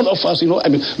 All of us, look,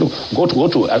 go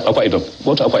to Akwa Ibom.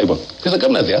 Go to Akwa Ibom. There's a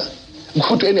governor there.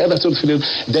 Go to any other sort of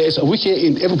there is a Wike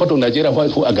in every part of Nigeria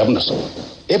who are governors.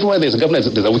 Everywhere there's a governor,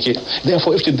 there's a Wike.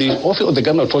 Therefore, if the office of the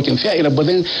governor talking fair enough, but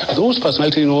then those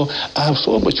personalities, are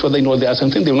so much sure there are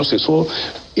something they will not say. So,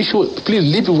 please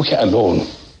leave Wike alone.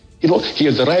 He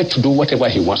has the right to do whatever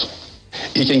he wants.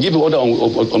 He can give order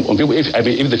on people. If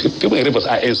the people in Rivers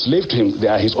are enslaved to him, they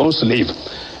are his own slave.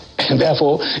 And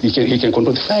therefore, he can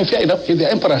control. Fair enough, he's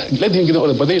the emperor. Let him give the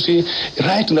order. But then you see,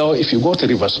 right now, if you go to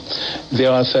Rivers, there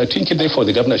are 13 candidates for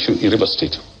the governorship in Rivers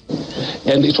State.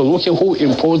 And it was Wike who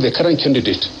imposed the current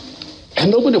candidate. And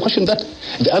nobody questioned that.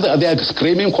 The other are there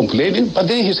screaming, complaining. But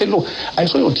then he said, look, I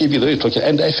saw you on TV the way he was talking,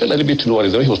 and I felt a little bit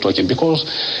worried the way he was talking because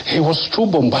he was too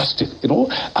bombastic.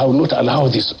 I will not allow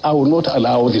this. I will not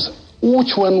allow this.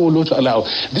 Which one will not allow?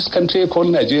 This country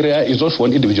called Nigeria is not for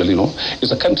one individual,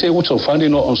 It's a country which was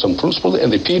founded, on some principles,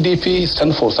 and the PDP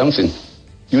stands for something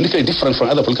uniquely different from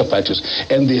other political parties.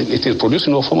 And it is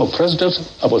producing a form of president,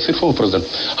 about 3 former president.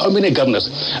 How many governors?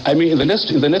 I mean, in the next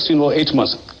 8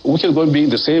 months, we can go and be in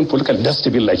the same political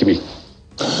dustbin like me.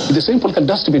 In the same political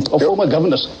dustbin of former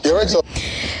governors. You're right, sir.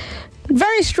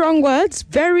 Very strong words,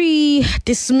 very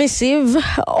dismissive,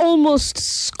 almost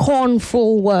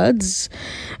scornful words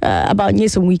about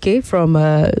Nyesom Wike from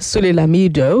Sule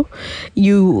Lamido.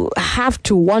 You have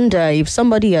to wonder if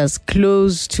somebody as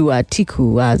close to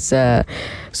Atiku as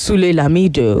Sule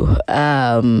Lamido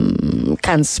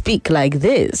can speak like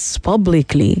this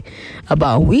publicly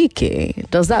about Wike.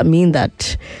 Does that mean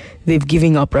that they've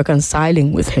given up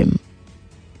reconciling with him?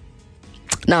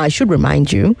 Now, I should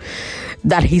remind you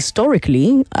that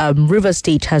historically, Rivers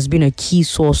State has been a key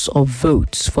source of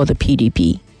votes for the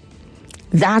PDP.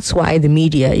 That's why the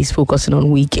media is focusing on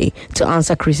Wike, to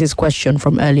answer Chris's question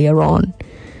from earlier on.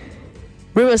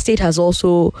 Rivers State has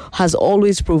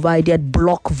always provided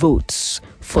block votes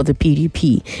for the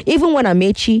PDP. Even when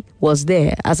Amechi was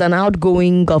there as an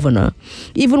outgoing governor,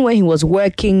 even when he was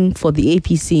working for the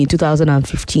APC in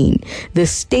 2015, the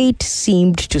state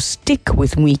seemed to stick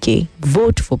with Wike,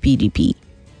 vote for PDP.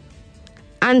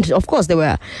 And of course, there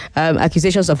were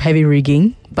accusations of heavy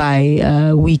rigging by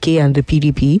Wike and the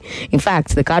PDP. In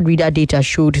fact, the card reader data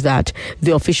showed that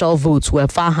the official votes were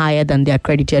far higher than the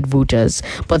accredited voters.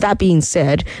 But that being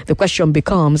said, the question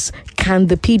becomes, can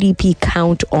the PDP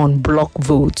count on block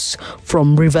votes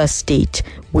from Rivers State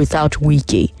without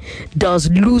Wike? Does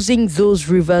losing those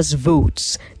Rivers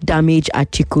votes damage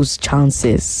Atiku's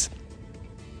chances?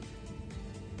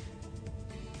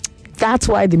 That's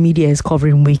why the media is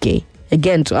covering Wike.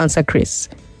 Again, to answer Chris.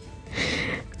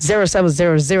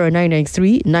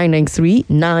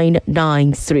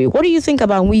 0700-993-993-993. What do you think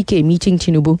about Wike meeting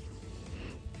Tinubu?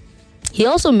 He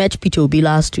also met Peter Obi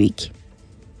last week.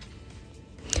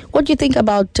 What do you think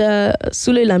about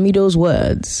Sule Lamido's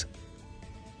words?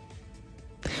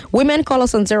 Women call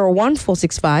us on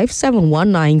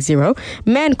 01465-7190.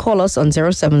 Men call us on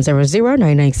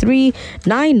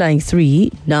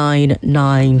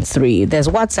 0700-993-993-993. There's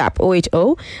WhatsApp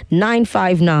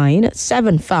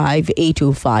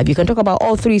 080-959-75805. You can talk about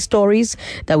all three stories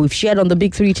that we've shared on the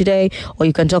Big Three today, or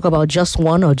you can talk about just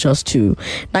one or just two.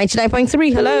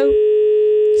 99.3, hello.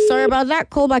 Sorry about that.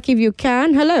 Call back if you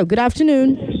can. Hello, good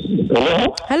afternoon.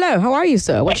 Hello. Hello, how are you,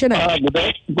 sir? What's your name?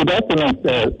 Good afternoon,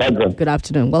 Pedro. Good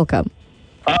afternoon, welcome.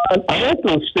 I want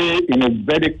to say in a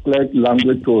very clear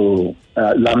language to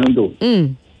Lamido.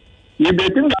 If they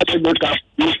think that they can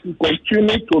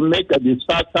continue to make a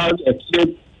disaster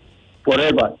escape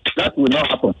forever, that will not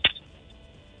happen.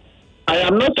 I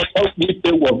am not supposed to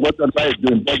say what Oba is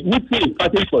doing, but we is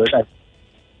fighting for it.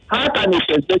 How can a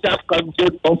presidential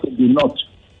candidate come from the north?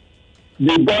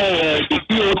 The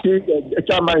POP, the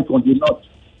chairman is from the north.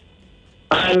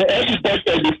 And everybody,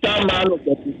 the chairman of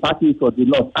the party is from the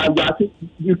north. And I think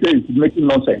UK is making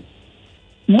nonsense.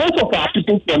 Most of our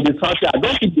people from the south, I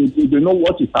don't think they know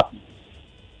what is happening.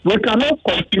 We cannot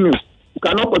continue. We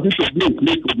cannot continue to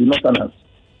blame for the northerners.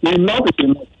 Enough is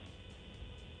enough.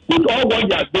 With all what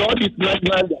they are doing, all this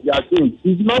national that they are doing,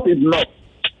 it's not enough.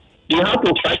 We have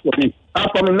to fight for it. I'm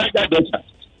from the Niger Delta.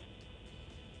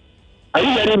 Are you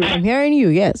hearing me? I'm hearing you,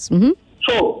 yes. Mm-hmm.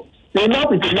 So,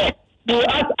 enough is enough. You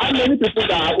ask how many people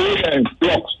that are own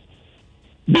blocks,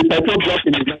 the petrol block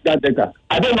in the Niger Delta.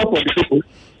 I don't know for the people.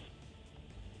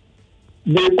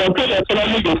 They control the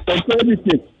economy, they control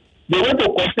everything. They want to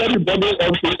control everybody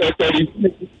on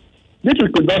the This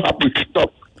could not happen.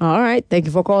 Stop. All right. Thank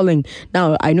you for calling.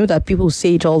 Now, I know that people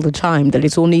say it all the time, that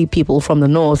it's only people from the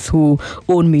north who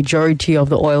own majority of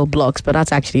the oil blocks, but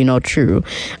that's actually not true.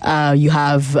 You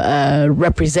have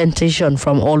representation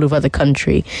from all over the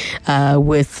country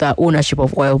with ownership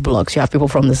of oil blocks. You have people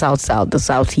from the south, the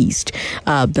southeast,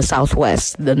 the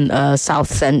southwest, the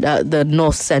the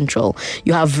north central.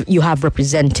 You have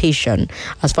representation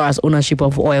as far as ownership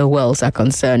of oil wells are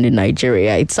concerned in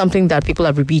Nigeria. It's something that people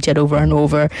have repeated over and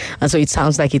over, and so it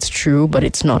sounds like it's true, but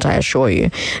it's not, I assure you.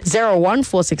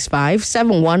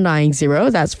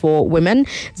 01465-7190, that's for women.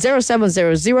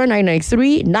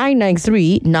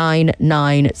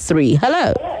 0700-993-993-993.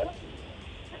 Hello.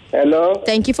 Hello.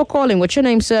 Thank you for calling. What's your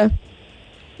name, sir?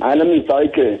 My name is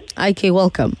Ike. Ike,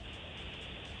 welcome.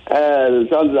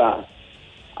 Sandra,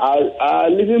 I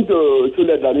listen to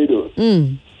Sule Lamido.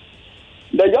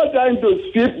 They're just trying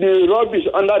to sweep the rubbish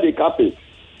under the carpet.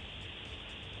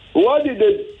 What did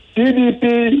the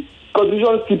PDP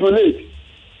constitution stipulate?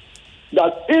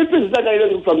 That if it's not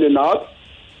candidate from the north,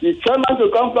 the chairman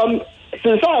will come from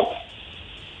the south.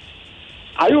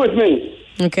 Are you with me?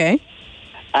 Okay.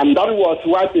 And that was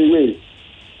wiped away.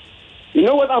 You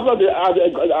know what happened at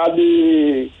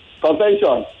the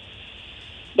convention?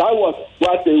 That was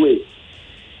wiped away.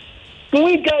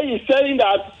 Wike is saying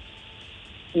that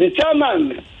the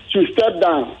chairman should step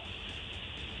down.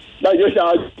 That you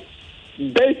shall,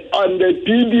 based on the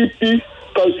PDP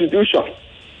constitution.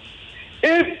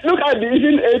 Look at the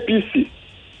even APC.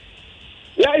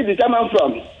 Where is the chairman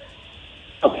from?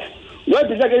 Where is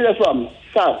the secretary from?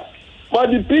 South. But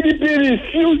the PDP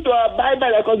refused to abide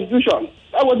by the constitution.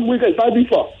 That was what Wike is fighting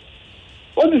for.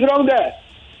 What is wrong there?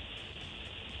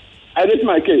 I raise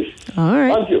my case. All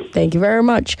right. Thank you. Thank you very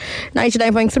much.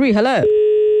 99.3, hello.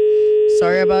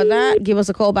 Sorry about that. Give us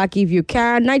a call back if you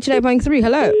can. 99.3,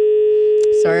 hello.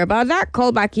 Sorry about that.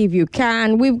 Call back if you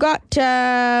can. We've got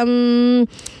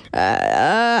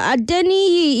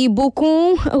Adeni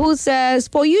Ibukun, who says,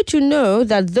 for you to know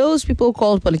that those people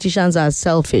called politicians are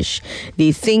selfish.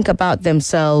 They think about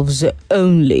themselves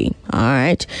only. All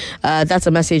right. That's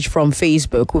a message from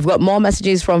Facebook. We've got more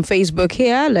messages from Facebook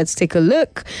here. Let's take a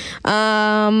look.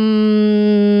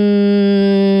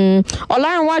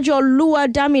 Olaranwajo Lua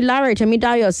Damilare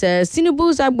Temidayo says,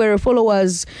 Tinubu's Agbero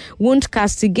followers won't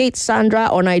castigate Sandra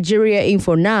or Nigeria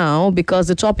Info now because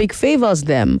the topic favors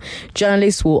them.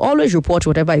 Journalists will always report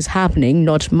whatever is happening,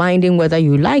 not minding whether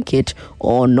you like it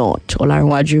or not.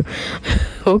 Olaranwaju.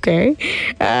 Okay.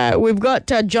 We've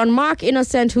got John Mark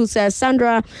Innocent, who says,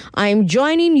 Sandra, I'm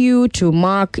joining you to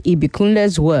mark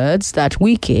Ibikunle's words that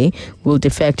Wike will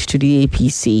defect to the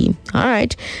APC. All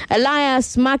right.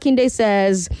 Elias Makinde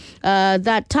says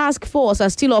that task force are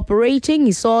still operating.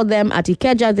 He saw them at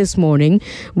Ikeja this morning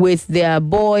with their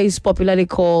boys popularly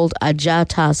called Aja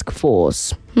Task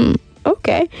Force.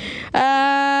 Okay.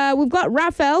 We've got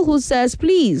Raphael, who says,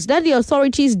 please let the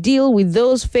authorities deal with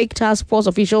those fake task force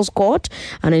officials caught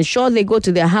and ensure they go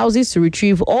to their houses to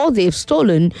retrieve all they've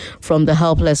stolen from the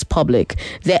helpless public.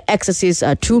 Their excesses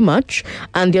are too much,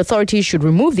 and the authorities should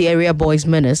remove the area boys'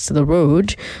 menace to the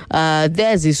road.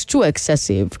 Theirs is too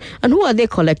excessive. And who are they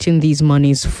collecting these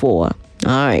monies for?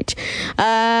 All right.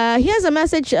 Here's a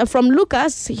message from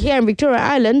Lucas here in Victoria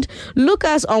Island.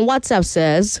 Lucas on WhatsApp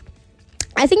says,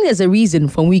 I think there's a reason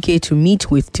for Wike to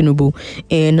meet with Tinubu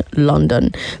in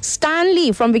London.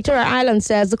 Stanley from Victoria Island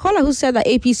says, the caller who said that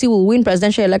APC will win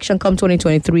presidential election come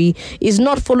 2023 is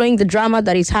not following the drama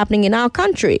that is happening in our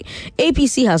country.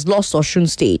 APC has lost Osun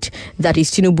State, that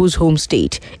is Tinubu's home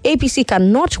state. APC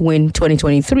cannot win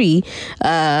 2023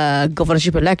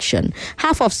 governorship election.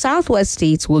 Half of Southwest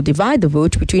states will divide the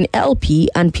vote between LP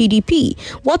and PDP.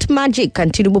 What magic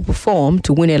can Tinubu perform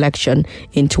to win election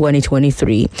in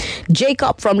 2023? Jacob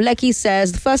from Lekki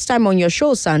says, the first time on your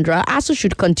show, Sandra, ASU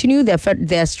should continue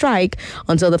their strike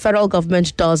until the federal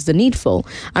government does the needful.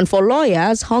 And for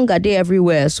lawyers, hunger day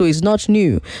everywhere, so it's not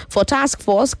new. For task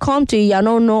force, come to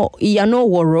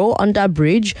Iyanoworo under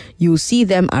bridge, you'll see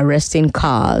them arresting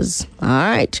cars. All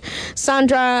right.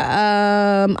 Sandra,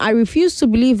 I refuse to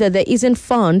believe that there isn't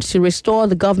fund to restore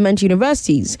the government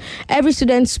universities. Every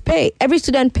student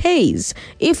pays.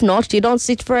 If not, they don't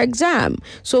sit for exam.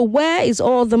 So where is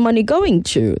all the money going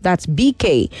to? That's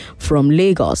BK from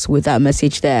Lagos with that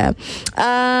message there.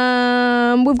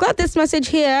 We've got this message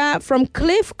here from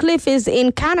Cliff. Cliff is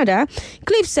in Canada.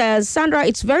 Cliff says, Sandra,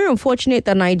 it's very unfortunate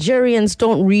that Nigerians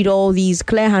don't read all these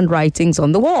clear handwritings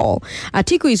on the wall.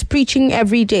 Atiku is preaching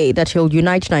every day that he'll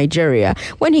unite Nigeria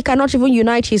when he cannot even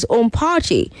unite his own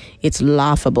party. It's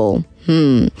laughable.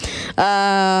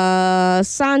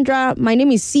 Sandra, my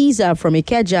name is Caesar from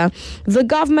Ikeja. The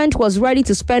government was ready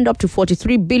to spend up to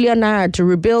 43 billion naira to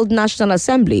rebuild National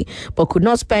Assembly, but could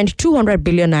not spend 200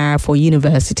 billion naira for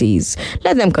universities.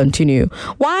 Let them continue.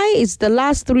 Where is the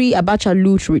last three Abacha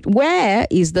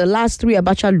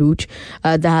loot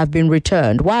that have been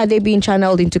returned? Why are they being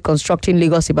channeled into constructing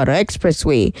Lagos-Ibadan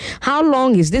Expressway? How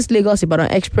long is this Lagos-Ibadan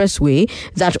Expressway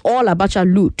that all Abacha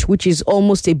loot, which is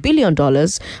almost $1 billion,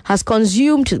 has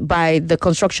consumed by the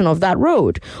construction of that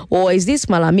road? Or is this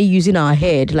Malami using our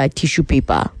head like tissue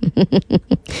paper?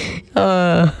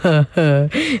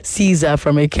 Caesar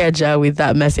from Ikeja with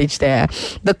that message there.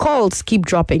 The calls keep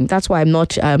dropping. That's why I'm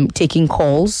not taking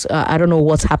calls. I don't know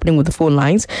what's happening with the phone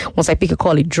lines. Once I pick a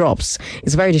call, it drops.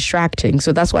 It's very distracting.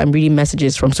 So that's why I'm reading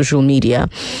messages from social media.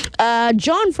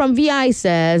 John from VI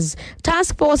says,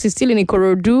 task force is still in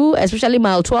Ikorodu, especially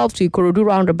mile 12 to Ikorodu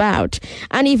roundabout.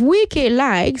 And if Wike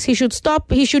likes, he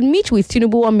should meet with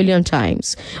Tinubu 1 million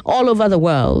times all over the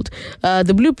world.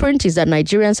 The blueprint is that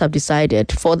Nigerians have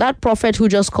decided for that prophet who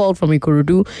just called from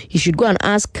Ikorodu, he should go and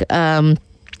ask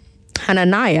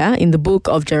Hananiah in the book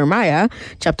of Jeremiah,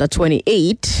 chapter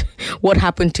 28, what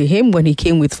happened to him when he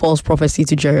came with false prophecy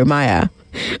to Jeremiah.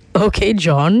 Okay,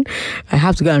 John, I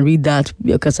have to go and read that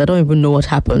because I don't even know what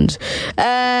happened.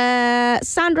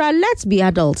 Sandra, let's be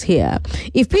adults here.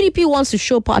 If PDP wants to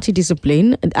show party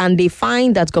discipline and they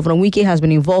find that Governor Wike has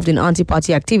been involved in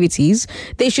anti-party activities,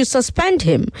 they should suspend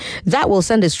him. That will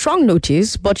send a strong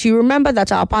notice, but you remember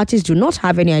that our parties do not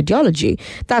have any ideology.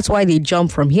 That's why they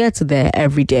jump from here to there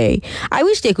every day. I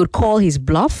wish they could call his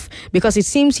bluff because it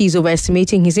seems he's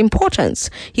overestimating his importance.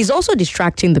 He's also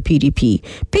distracting the PDP.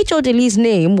 Peter Odili's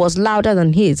name was louder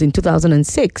than his in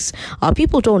 2006. Our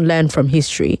people don't learn from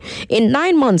history. In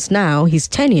 9 months now, his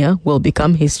tenure will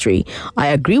become history. I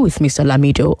agree with Mr.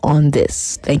 Lamido on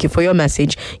this. Thank you for your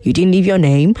message. You didn't leave your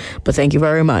name, but thank you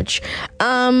very much.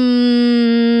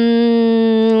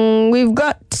 We've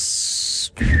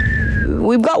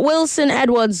got Wilson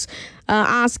Edwards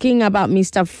asking about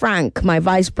Mr. Frank, my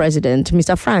vice president.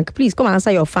 Mr. Frank, please come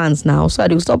answer your fans now so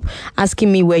they will stop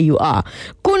asking me where you are.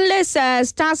 Kunle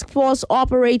says task force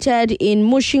operated in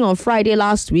Mushing on Friday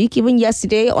last week, even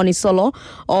yesterday on Isolo,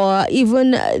 or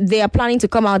even they are planning to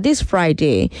come out this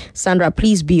Friday. Sandra,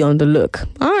 please be on the look.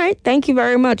 All right, thank you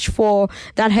very much for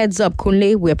that heads up,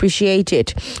 Kunle. We appreciate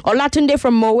it. Olatunde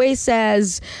from Mowe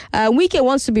says Wike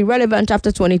wants to be relevant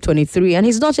after 2023, and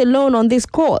he's not alone on this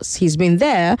course. He's been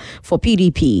there for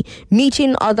PDP,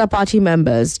 meeting other party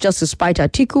members just to spite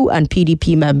Atiku and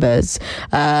PDP members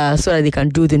so that they can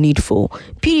do the needful.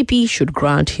 PDP should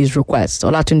grant his request.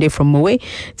 Olatunde from Mowe,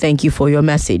 thank you for your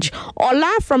message.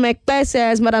 Ola from Ekpe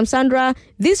says, Madam Sandra,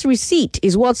 this receipt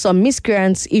is what some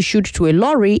miscreants issued to a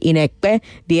lorry in Ekpe,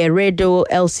 the Eredo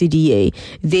LCDA.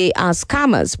 They are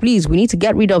scammers. Please, we need to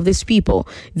get rid of these people.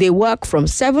 They work from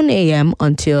 7 a.m.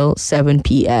 until 7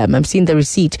 p.m. I'm seeing the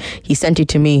receipt. He sent it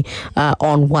to me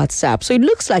on WhatsApp. So it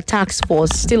looks like task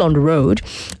force still on the road.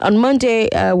 On Monday,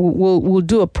 we'll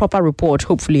do a proper report,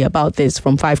 hopefully, about this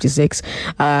from 5 to 6.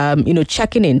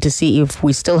 Checking in to see if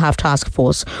we still have task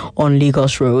force on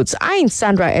Lagos roads. I'm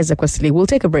Sandra Ezekwesili. We'll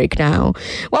take a break now.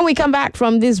 When we come back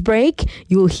from this break,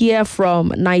 you'll hear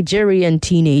from Nigerian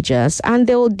teenagers, and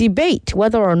they'll debate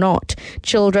whether or not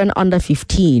children under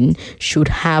 15 should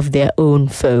have their own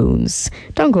phones.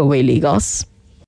 Don't go away, Lagos.